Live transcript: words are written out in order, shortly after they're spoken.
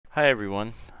Hi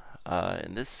everyone.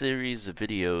 In this series of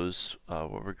videos,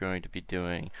 what we're going to be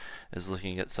doing is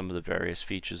looking at some of the various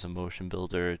features of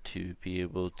MotionBuilder to be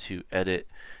able to edit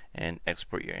and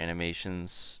export your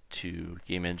animations to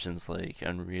game engines like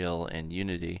Unreal and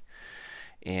Unity.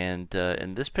 And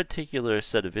in this particular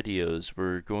set of videos,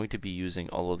 we're going to be using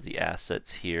all of the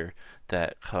assets here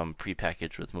that come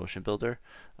prepackaged with MotionBuilder.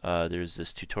 There's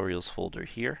this tutorials folder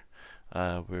here,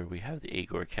 where we have the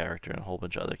Agor character and a whole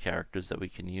bunch of other characters that we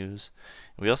can use.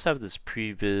 And we also have this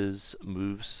previz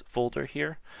moves folder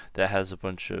here that has a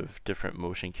bunch of different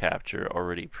motion capture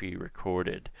already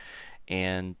pre-recorded.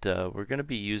 And we're going to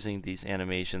be using these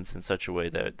animations in such a way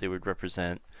that they would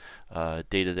represent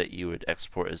data that you would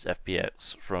export as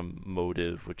FBX from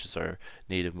Motive, which is our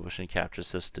native motion capture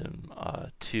system,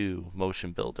 to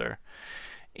MotionBuilder.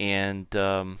 And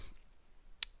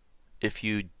if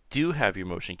you do have your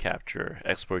motion capture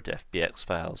export to FBX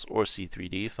files or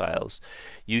C3D files,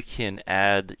 you can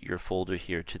add your folder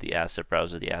here to the asset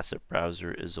browser. The asset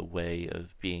browser is a way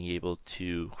of being able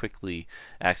to quickly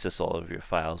access all of your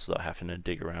files without having to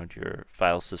dig around your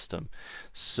file system.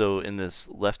 So in this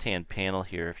left-hand panel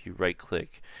here, if you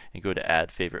right-click and go to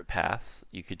Add Favorite Path,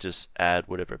 you could just add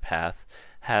whatever path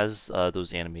has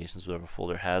those animations, whatever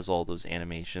folder has all those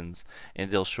animations,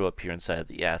 and they'll show up here inside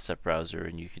the asset browser,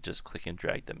 and you can just click and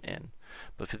drag them in.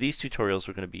 But for these tutorials,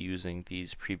 we're going to be using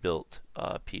these pre-built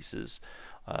pieces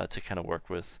to kind of work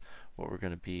with what we're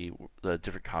going to be, the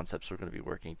different concepts we're going to be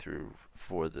working through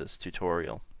for this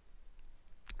tutorial.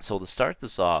 So to start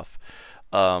this off,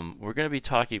 we're going to be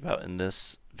talking about in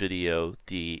this video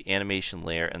the animation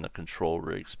layer and the control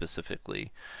rig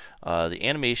specifically. The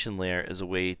animation layer is a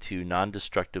way to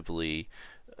non-destructively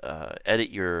edit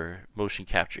your motion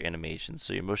capture animation.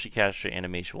 So your motion capture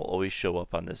animation will always show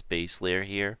up on this base layer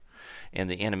here, and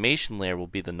the animation layer will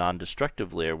be the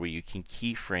non-destructive layer where you can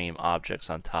keyframe objects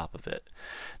on top of it.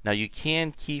 Now you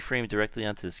can keyframe directly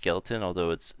onto the skeleton, although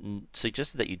it's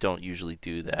suggested that you don't usually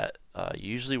do that.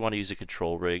 You usually want to use a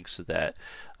control rig so that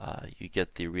you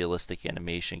get the realistic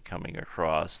animation coming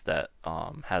across that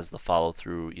has the follow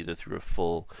through either through a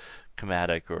full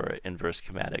chromatic or inverse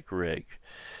chromatic rig.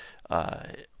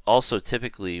 Also,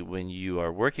 typically when you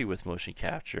are working with motion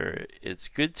capture, it's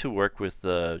good to work with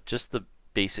just the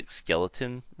basic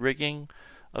skeleton rigging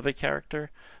of a character.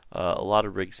 A lot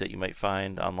of rigs that you might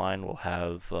find online will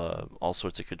have all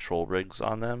sorts of control rigs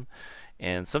on them,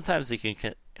 and sometimes they can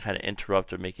kind of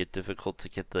interrupt or make it difficult to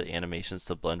get the animations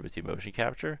to blend with your motion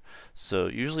capture. So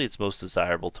usually it's most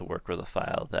desirable to work with a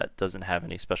file that doesn't have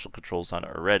any special controls on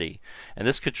it already. And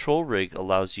this control rig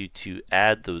allows you to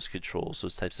add those controls,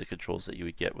 those types of controls that you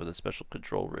would get with a special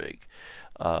control rig,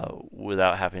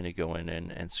 without having to go in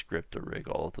and script or rig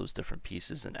all of those different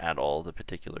pieces and add all the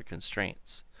particular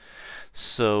constraints.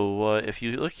 So if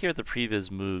you look here at the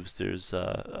previz moves, there's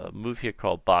a move here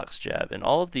called box jab, and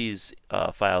all of these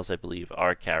files, I believe,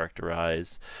 are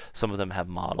characterized. Some of them have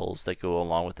models that go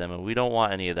along with them, and we don't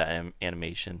want any of that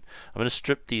animation. I'm going to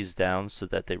strip these down so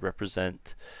that they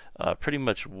represent pretty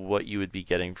much what you would be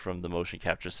getting from the motion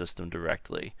capture system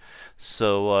directly.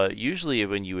 So usually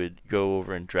when you would go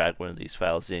over and drag one of these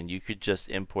files in, you could just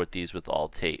import these with all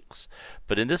takes.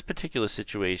 But in this particular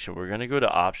situation, we're going to go to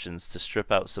options to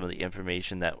strip out some of the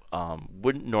information that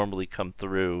wouldn't normally come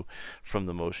through from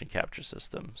the motion capture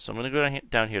system. So I'm going to go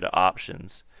down here to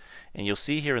options, and you'll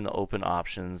see here in the open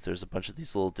options there's a bunch of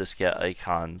these little diskette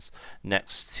icons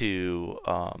next to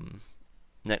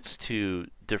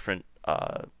different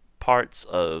parts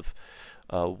of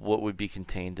what would be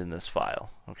contained in this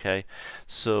file. Okay,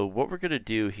 so what we're going to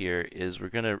do here is we're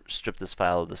going to strip this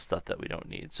file of the stuff that we don't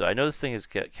need. So I know this thing has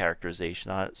got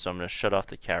characterization on it, so I'm going to shut off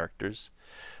the characters.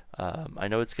 I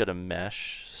know it's got a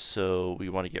mesh, so we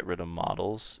want to get rid of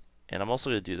models, and I'm also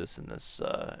going to do this in this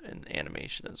in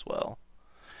animation as well.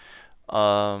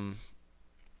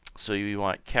 So we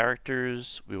want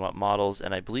characters, we want models,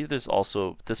 and I believe there's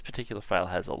also, this particular file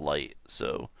has a light,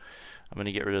 so I'm going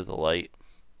to get rid of the light,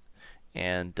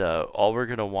 and all we're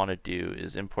going to want to do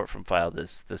is import from file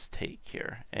this take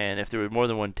here. And if there were more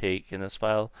than one take in this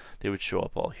file, they would show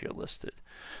up all here listed.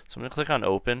 So I'm going to click on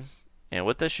open, and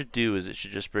what that should do is it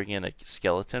should just bring in a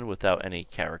skeleton without any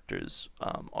characters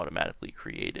automatically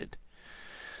created.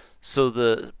 So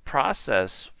the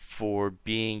process for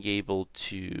being able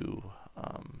to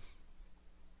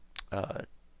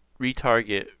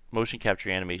retarget motion capture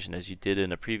animation as you did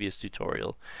in a previous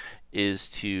tutorial is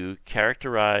to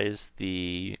characterize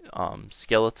the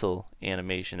skeletal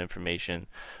animation information,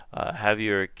 have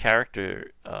your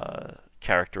character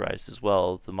characterized as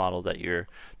well, the model that you're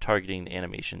targeting the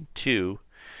animation to,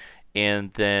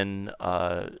 and then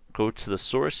go to the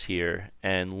source here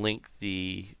and link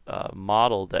the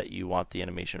model that you want the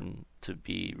animation to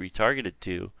be retargeted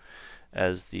to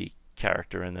as the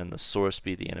character, and then the source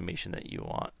be the animation that you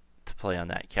want to play on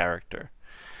that character.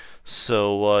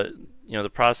 So the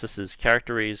process is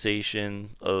characterization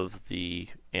of the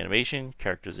animation,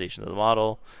 characterization of the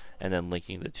model, and then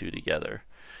linking the two together.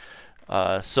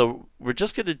 So we're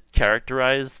just going to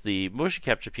characterize the motion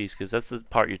capture piece because that's the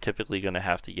part you're typically going to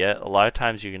have to get. A lot of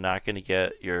times you're not going to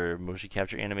get your motion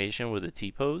capture animation with a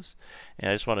T-pose,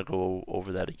 and I just want to go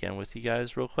over that again with you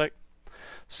guys real quick.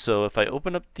 So if I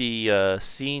open up the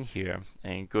scene here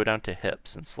and go down to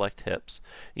hips and select hips,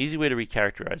 easy way to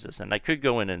recharacterize this, and I could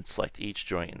go in and select each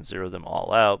joint and zero them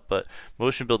all out, but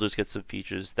MotionBuilder's got some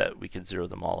features that we can zero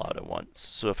them all out at once.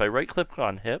 So if I right click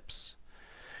on hips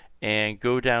and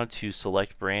go down to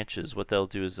select branches, what they'll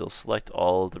do is they'll select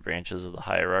all of the branches of the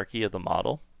hierarchy of the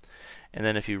model. And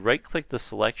then if you right click the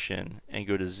selection and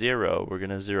go to 0, we're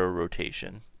going to zero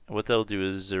rotation. And what they'll do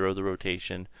is zero the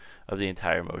rotation of the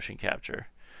entire motion capture.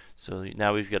 So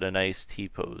now we've got a nice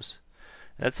T-pose.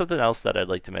 And that's something else that I'd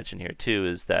like to mention here too,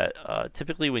 is that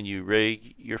typically when you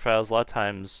rig your files, a lot of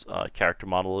times character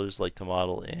modelers like to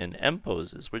model in M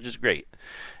poses, which is great.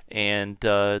 And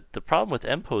the problem with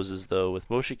M poses though with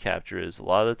motion capture is a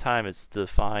lot of the time it's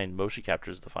defined, motion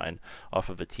capture is defined off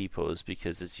of a T-pose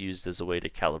because it's used as a way to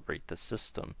calibrate the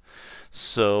system.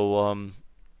 So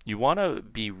you want to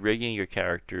be rigging your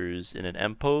characters in an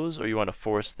M pose, or you want to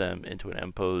force them into an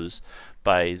M pose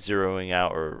by zeroing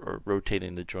out or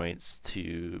rotating the joints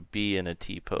to be in a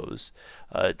T pose.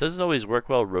 It doesn't always work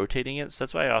well rotating it, so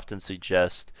that's why I often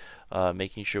suggest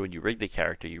making sure when you rig the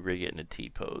character, you rig it in a T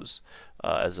pose,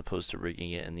 as opposed to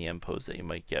rigging it in the M pose that you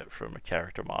might get from a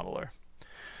character modeler.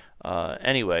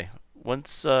 Anyway,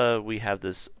 once we have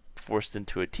this forced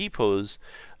into a T-pose,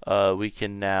 we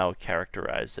can now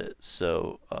characterize it.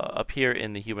 So up here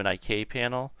in the Human IK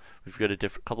panel, we've got a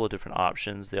couple of different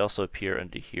options. They also appear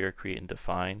under here, create and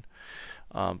define.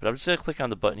 But I'm just going to click on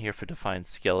the button here for define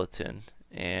skeleton.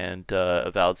 And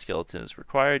a valid skeleton is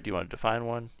required. Do you want to define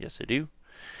one? Yes, I do.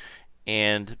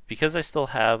 And because I still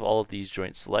have all of these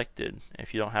joints selected,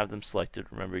 if you don't have them selected,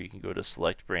 remember you can go to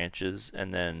select branches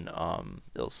and then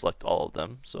it'll select all of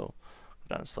them. So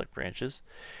go down to select branches.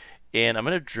 And I'm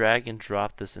going to drag and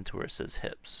drop this into where it says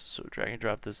hips. So drag and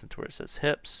drop this into where it says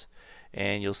hips,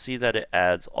 and you'll see that it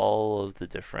adds all of the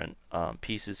different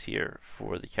pieces here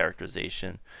for the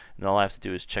characterization. And all I have to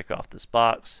do is check off this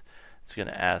box. It's going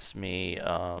to ask me, it's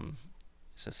going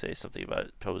to say something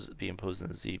about being posed in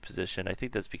the Z position. I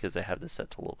think that's because I have this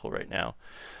set to local right now.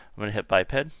 I'm going to hit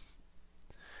biped.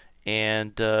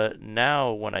 And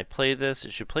now when I play this,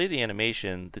 it should play the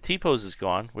animation. The T-pose is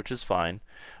gone, which is fine.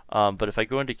 But if I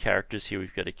go into characters here,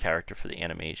 we've got a character for the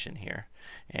animation here.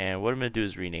 And what I'm going to do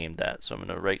is rename that. So I'm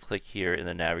going to right click here in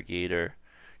the navigator,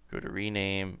 go to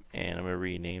rename, and I'm going to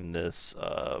rename this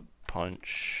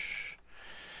punch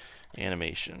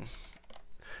animation.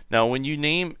 Now when you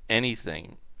name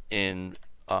anything in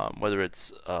whether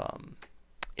it's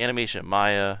animation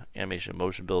Maya, animation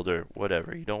MotionBuilder,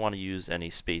 whatever, you don't want to use any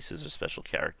spaces or special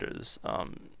characters. A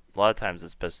lot of times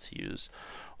it's best to use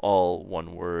all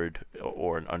one word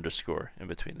or an underscore in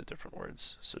between the different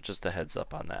words. So just a heads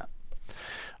up on that.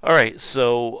 Alright,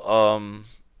 so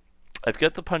I've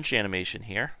got the punch animation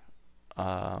here.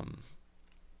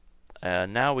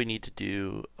 And now we need to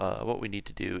do, what we need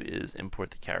to do is import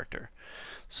the character.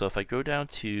 So if I go down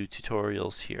to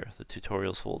tutorials here, the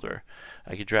tutorials folder,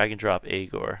 I can drag and drop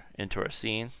Agor into our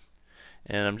scene.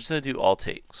 And I'm just going to do all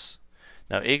takes.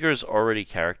 Now Agor is already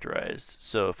characterized,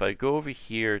 so if I go over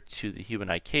here to the Human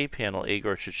IK panel,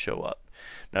 Agor should show up.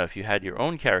 Now if you had your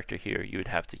own character here, you would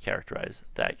have to characterize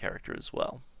that character as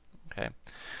well. Okay,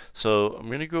 so I'm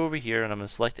going to go over here and I'm going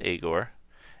to select Agor,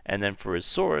 and then for his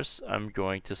source, I'm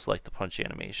going to select the punch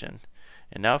animation.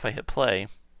 And now if I hit play,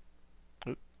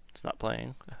 oops, it's not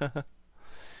playing.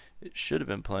 It should have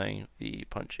been playing the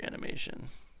punch animation.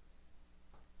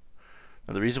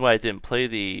 Now the reason why I didn't play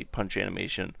the punch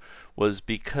animation was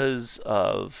because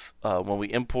of when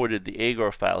we imported the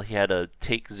Agor file, he had a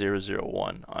take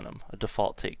 001 on him, a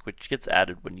default take, which gets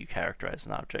added when you characterize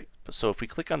an object. So if we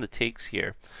click on the takes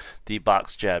here, the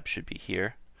box jab should be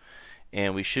here,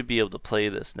 and we should be able to play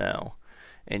this now.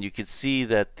 And you can see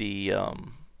that the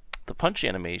punch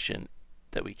animation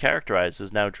that we characterize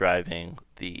is now driving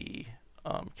the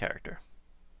character.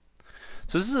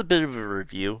 So this is a bit of a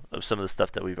review of some of the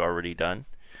stuff that we've already done.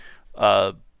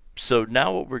 So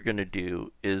now what we're going to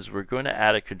do is we're going to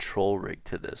add a control rig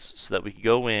to this so that we can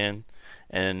go in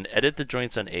and edit the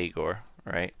joints on Agor.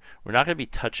 Right? We're not going to be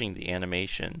touching the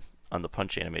animation on the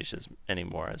punch animations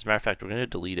anymore. As a matter of fact, we're going to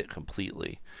delete it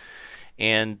completely.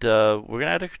 And we're going to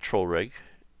add a control rig,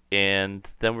 and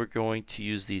then we're going to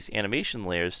use these animation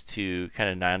layers to kind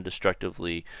of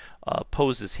non-destructively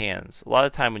pose his hands. A lot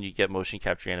of time when you get motion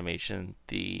capture animation,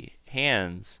 the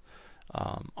hands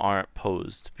aren't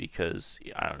posed because,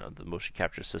 I don't know, the motion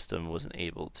capture system wasn't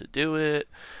able to do it,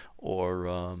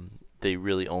 or they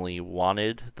really only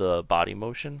wanted the body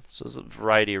motion. So there's a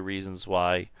variety of reasons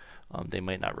why they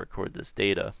might not record this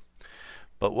data.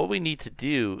 But what we need to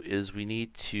do is we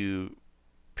need to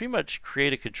pretty much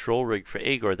create a control rig for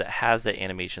Agor that has that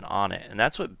animation on it. And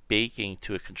that's what baking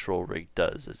to a control rig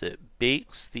does, is it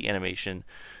bakes the animation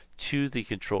to the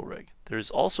control rig.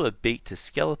 There's also a bake to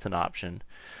skeleton option,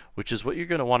 which is what you're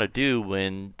going to want to do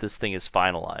when this thing is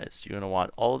finalized. You're going to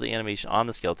want all of the animation on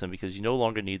the skeleton because you no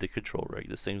longer need the control rig.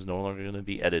 This thing's no longer going to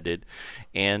be edited,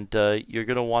 and you're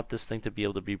going to want this thing to be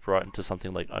able to be brought into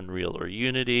something like Unreal or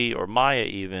Unity or Maya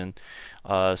even,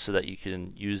 so that you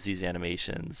can use these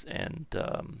animations, and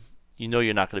you know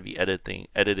you're not going to be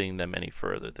editing them any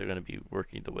further. They're going to be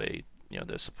working the way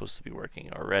they're supposed to be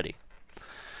working already.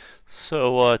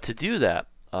 So to do that,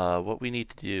 what we need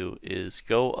to do is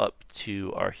go up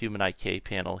to our Human IK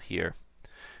panel here,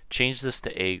 change this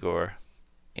to Agor,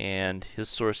 and his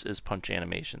source is punch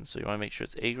animation. So you want to make sure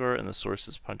it's Agor and the source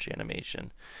is punch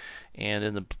animation. And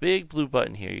in the big blue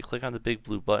button here, you click on the big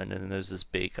blue button, and then there's this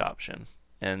bake option.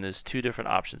 And there's two different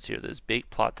options here. There's bake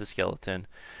plot to skeleton,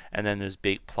 and then there's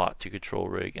bake plot to control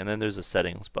rig, and then there's a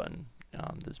settings button.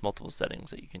 There's multiple settings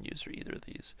that you can use for either of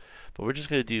these. But we're just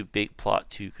going to do bake plot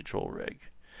to control rig.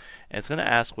 And it's going to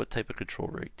ask what type of control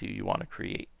rig do you want to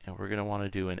create. And we're going to want to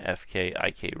do an FK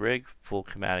IK rig, full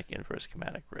chromatic, inverse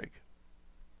chromatic rig.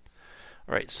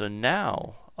 Alright, so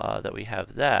now that we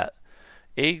have that,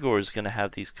 Agor is going to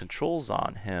have these controls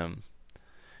on him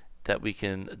that we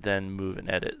can then move and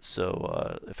edit.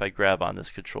 So if I grab on this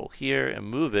control here and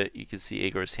move it, you can see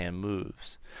Agor's hand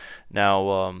moves.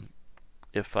 Now,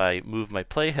 if I move my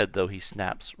playhead, though, he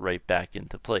snaps right back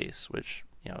into place, which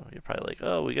you're probably like,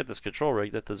 oh, we got this control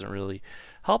rig, that doesn't really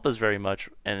help us very much,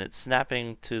 and it's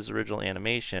snapping to his original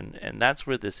animation, and that's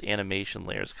where this animation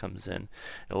layers comes in.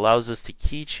 It allows us to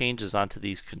key changes onto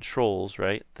these controls,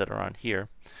 right, that are on here.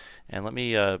 And let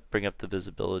me bring up the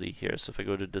visibility here. So if I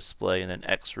go to display and then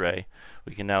X-ray,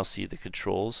 we can now see the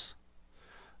controls.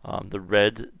 The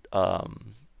red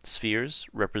spheres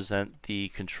represent the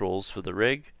controls for the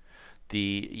rig.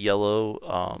 The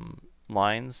yellow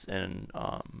lines and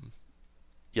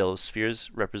yellow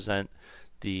spheres represent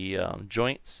the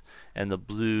joints, and the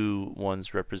blue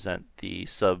ones represent the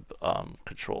sub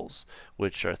controls,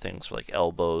 which are things like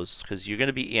elbows, because you're going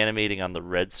to be animating on the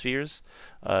red spheres.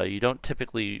 You won't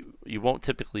typically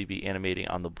be animating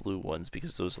on the blue ones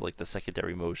because those are like the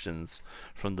secondary motions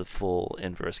from the full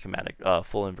inverse chromatic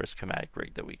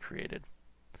rig that we created.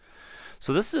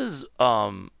 So this is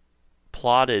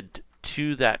plotted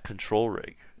to that control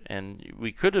rig. And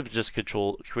we could have just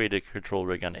created a control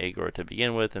rig on Agor to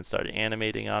begin with and started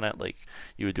animating on it like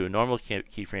you would do a normal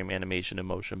keyframe animation in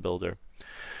MotionBuilder.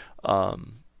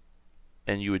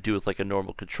 And you would do it like a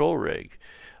normal control rig.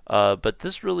 But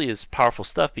this really is powerful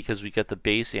stuff because we get the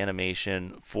base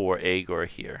animation for Agor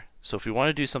here. So if we want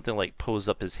to do something like pose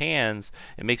up his hands,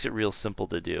 it makes it real simple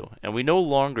to do. And we no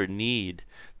longer need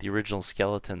the original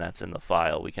skeleton that's in the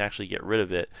file. We can actually get rid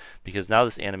of it because now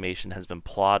this animation has been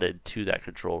plotted to that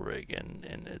control rig,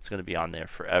 and it's going to be on there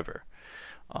forever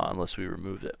unless we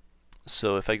remove it.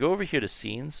 So if I go over here to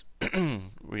scenes, we're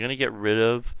going to get rid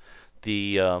of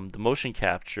the motion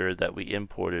capture that we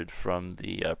imported from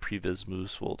the previz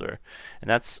moves folder, and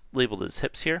that's labeled as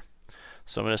hips here.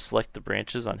 So I'm going to select the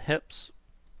branches on hips,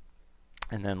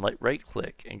 and then right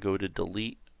click and go to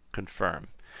delete confirm.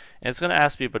 And it's going to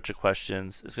ask me a bunch of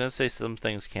questions. It's going to say some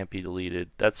things can't be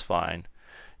deleted. That's fine.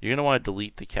 You're going to want to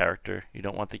delete the character. You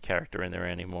don't want the character in there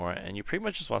anymore, and you pretty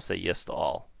much just want to say yes to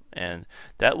all. And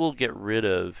that will get rid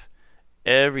of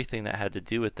everything that had to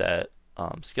do with that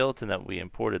skeleton that we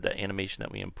imported, that animation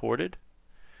that we imported.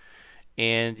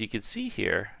 And you can see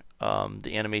here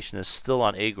the animation is still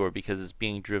on Agor because it's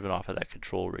being driven off of that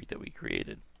control rig that we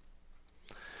created.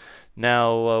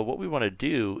 Now what we want to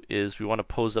do is we want to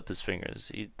pose up his fingers.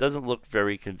 He doesn't look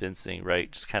very convincing, right?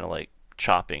 Just kind of like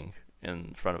chopping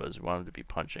in front of us. We want him to be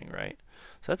punching, right?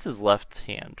 So that's his left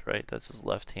hand, right? That's his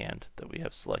left hand that we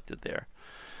have selected there.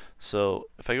 So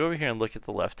if I go over here and look at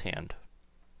the left hand,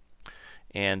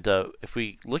 and if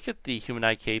we look at the Human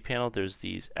IK panel, there's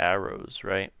these arrows,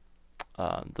 right?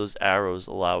 Those arrows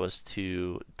allow us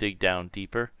to dig down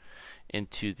deeper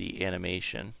into the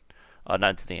animation. not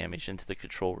into the animation, into the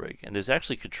control rig. And there's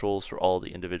actually controls for all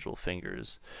the individual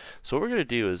fingers. So what we're going to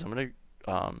do is I'm going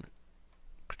to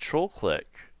control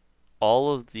click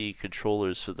all of the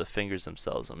controllers for the fingers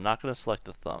themselves. I'm not going to select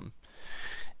the thumb.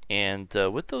 And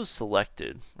with those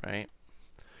selected, right,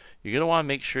 you're going to want to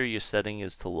make sure your setting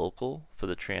is to local for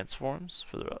the transforms,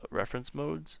 for the reference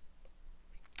modes.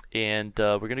 And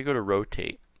we're going to go to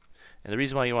rotate. And the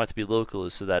reason why you want it to be local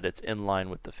is so that it's in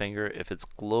line with the finger. If it's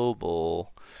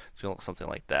global, it's going to look something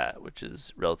like that, which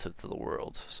is relative to the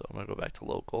world. So I'm going to go back to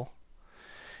local.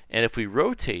 And if we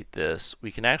rotate this,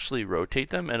 we can actually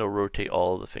rotate them, and it'll rotate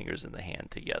all of the fingers in the hand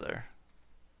together.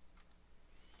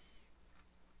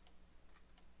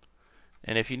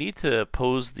 And if you need to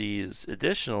pose these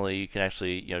additionally, you can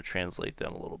actually, translate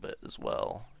them a little bit as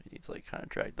well. You need to kind of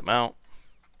drag them out.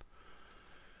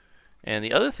 And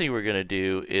the other thing we're going to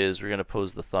do is we're going to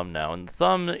pose the thumb now. And the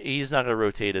thumb, he's not going to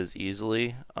rotate as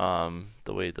easily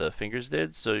the way the fingers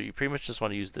did. So you pretty much just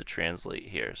want to use the translate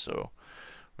here. So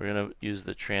we're going to use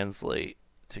the translate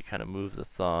to kind of move the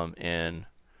thumb in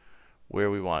where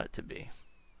we want it to be.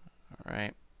 All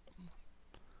right.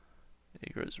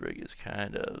 Agro's rig is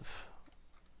kind of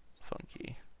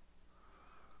funky.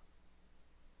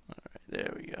 All right,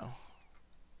 there we go.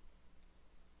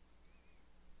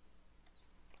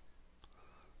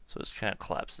 So just kind of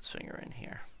collapse his finger in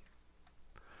here.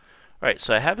 Alright,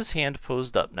 so I have his hand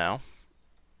posed up now.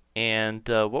 And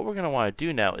what we're going to want to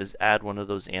do now is add one of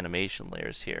those animation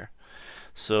layers here.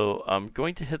 So I'm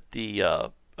going to hit the,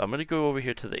 I'm going to go over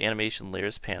here to the animation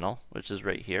layers panel, which is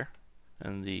right here,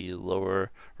 in the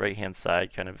lower right hand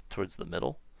side, kind of towards the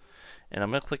middle. And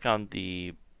I'm going to click on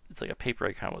the, it's like a paper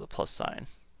icon with a plus sign.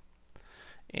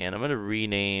 And I'm going to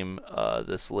rename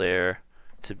this layer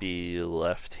to be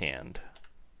left hand.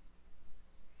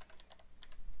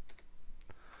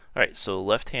 Alright, so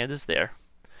left hand is there.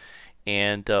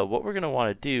 And what we're going to want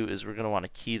to do is we're going to want to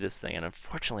key this thing. And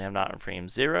unfortunately, I'm not on frame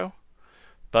 0,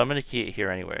 but I'm going to key it here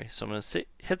anyway. So I'm going to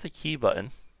hit the key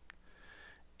button.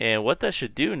 And what that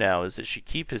should do now is it should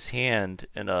keep his hand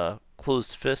in a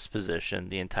closed fist position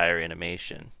the entire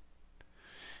animation.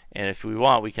 And if we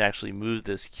want, we can actually move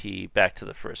this key back to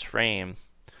the first frame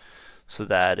so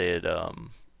that it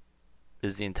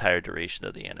is the entire duration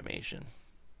of the animation.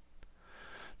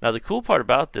 Now the cool part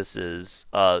about this is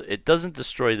it doesn't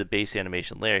destroy the base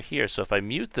animation layer here, so if I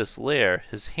mute this layer,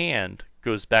 his hand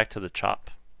goes back to the chop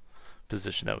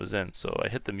position that was in. So I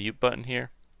hit the mute button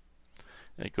here,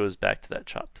 and it goes back to that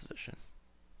chop position.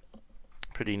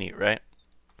 Pretty neat, right?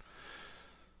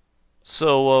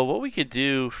 So what we could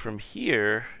do from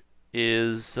here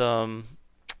is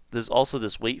there's also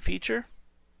this weight feature,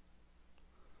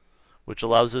 which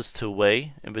allows us to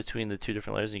weigh in between the two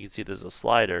different layers. And you can see there's a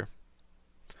slider.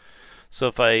 So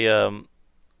if I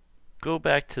go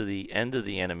back to the end of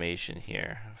the animation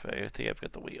here, I think I've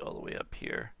got the weight all the way up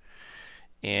here,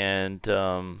 and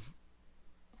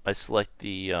I select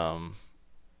the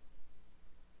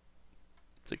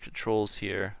controls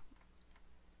here,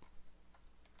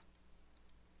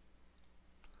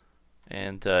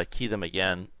 and key them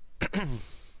again.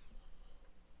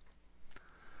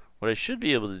 What I should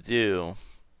be able to do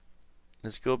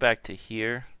is go back to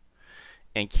here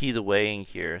and key the weighing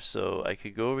here. So I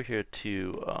could go over here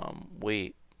to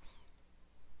weight.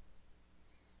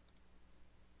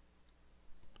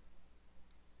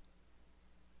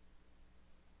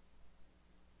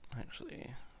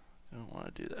 Actually, I don't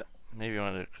want to do that. Maybe I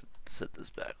want to set this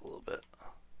back a little bit.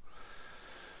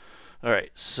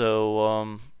 Alright, so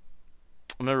I'm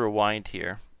going to rewind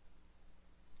here.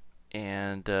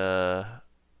 And oh,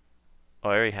 I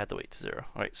already had the weight to 0.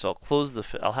 Alright, so I'll close the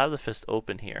I'll have the fist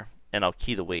open here. And I'll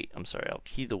key the weight. I'm sorry, I'll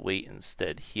key the weight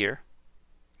instead here.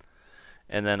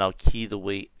 And then I'll key the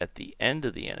weight at the end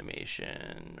of the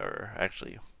animation, or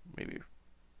actually, maybe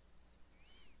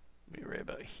right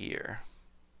about here.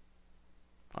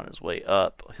 On his way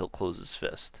up, he'll close his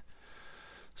fist.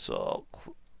 So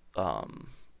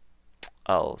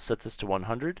I'll set this to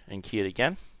 100 and key it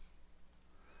again.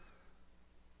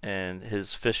 And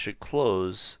his fist should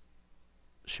close,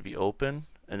 should be open,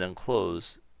 and then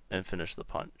close, and finish the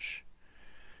punch.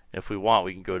 If we want,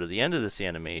 we can go to the end of this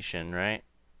animation, right,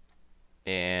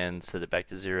 and set it back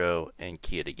to 0 and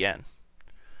key it again.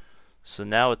 So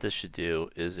now what this should do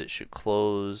is it should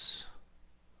close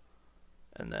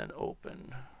and then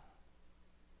open.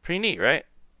 Pretty neat, right?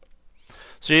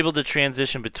 So you're able to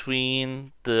transition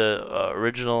between the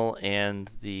original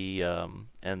and the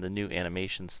new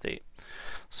animation state.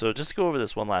 So just to go over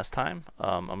this one last time,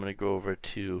 I'm going to go over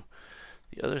to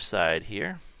the other side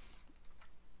here,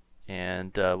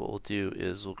 and what we'll do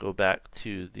is we'll go back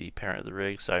to the parent of the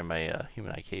rig. Sorry, my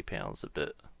human IK panel is a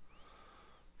bit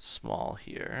small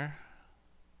here.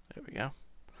 There we go.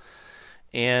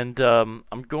 And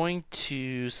I'm going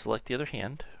to select the other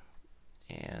hand,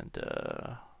 and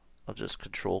I'll just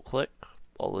control click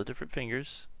all the different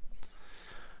fingers,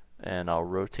 and I'll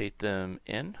rotate them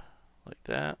in like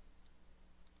that.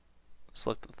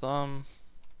 Select the thumb,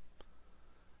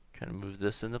 kind of move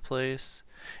this into place.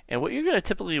 And what you're going to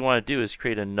typically want to do is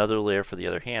create another layer for the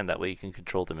other hand. That way you can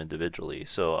control them individually.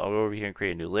 So I'll go over here and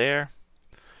create a new layer.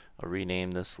 I'll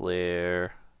rename this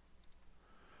layer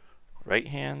right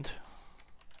hand.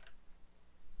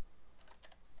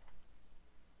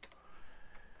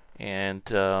 And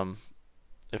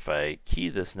if I key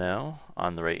this now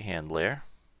on the right hand layer,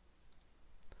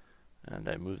 and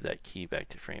I move that key back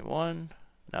to frame 1,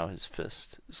 now his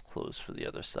fist is closed for the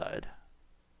other side.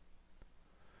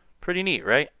 Pretty neat,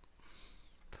 right?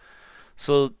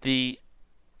 So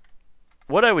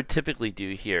what I would typically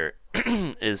do here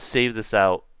is save this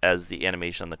out as the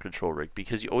animation on the control rig,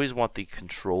 because you always want the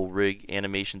control rig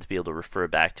animation to be able to refer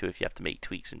back to if you have to make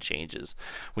tweaks and changes.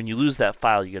 When you lose that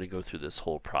file, you got to go through this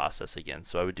whole process again.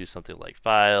 So I would do something like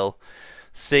File,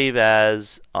 Save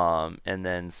As, and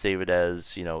then save it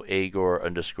as, you know, Agor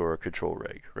 _ control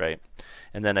rig, right?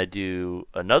 And then I do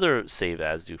another save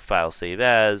as, do File Save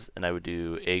As, and I would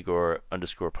do Agor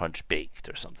 _ punch baked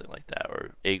or something like that,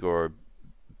 or Agor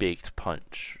baked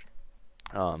punch.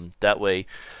 That way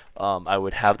I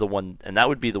would have the one, and that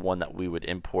would be the one that we would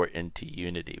import into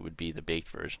Unity, would be the baked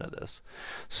version of this.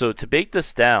 So to bake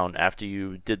this down, after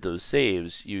you did those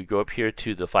saves, you go up here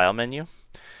to the file menu,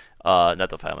 not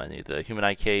the file menu, the Human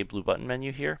IK blue button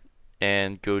menu here,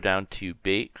 and go down to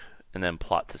bake, and then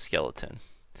plot to skeleton.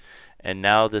 And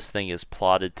now this thing is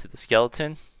plotted to the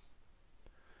skeleton.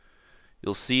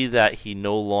 You'll see that he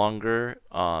no longer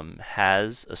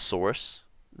has a source.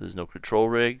 There's no control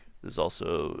rig. There's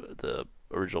also the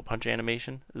original punch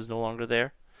animation is no longer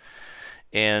there.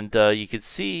 And you can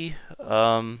see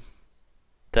that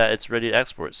it's ready to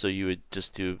export. So you would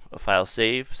just do a file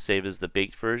save as the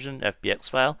baked version, FBX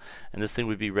file, and this thing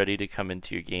would be ready to come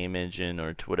into your game engine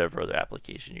or to whatever other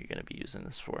application you're going to be using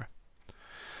this for.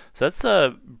 So that's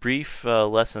a brief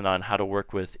lesson on how to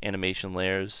work with animation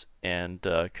layers and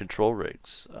control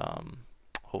rigs.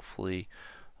 Hopefully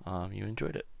you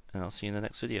enjoyed it, and I'll see you in the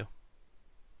next video.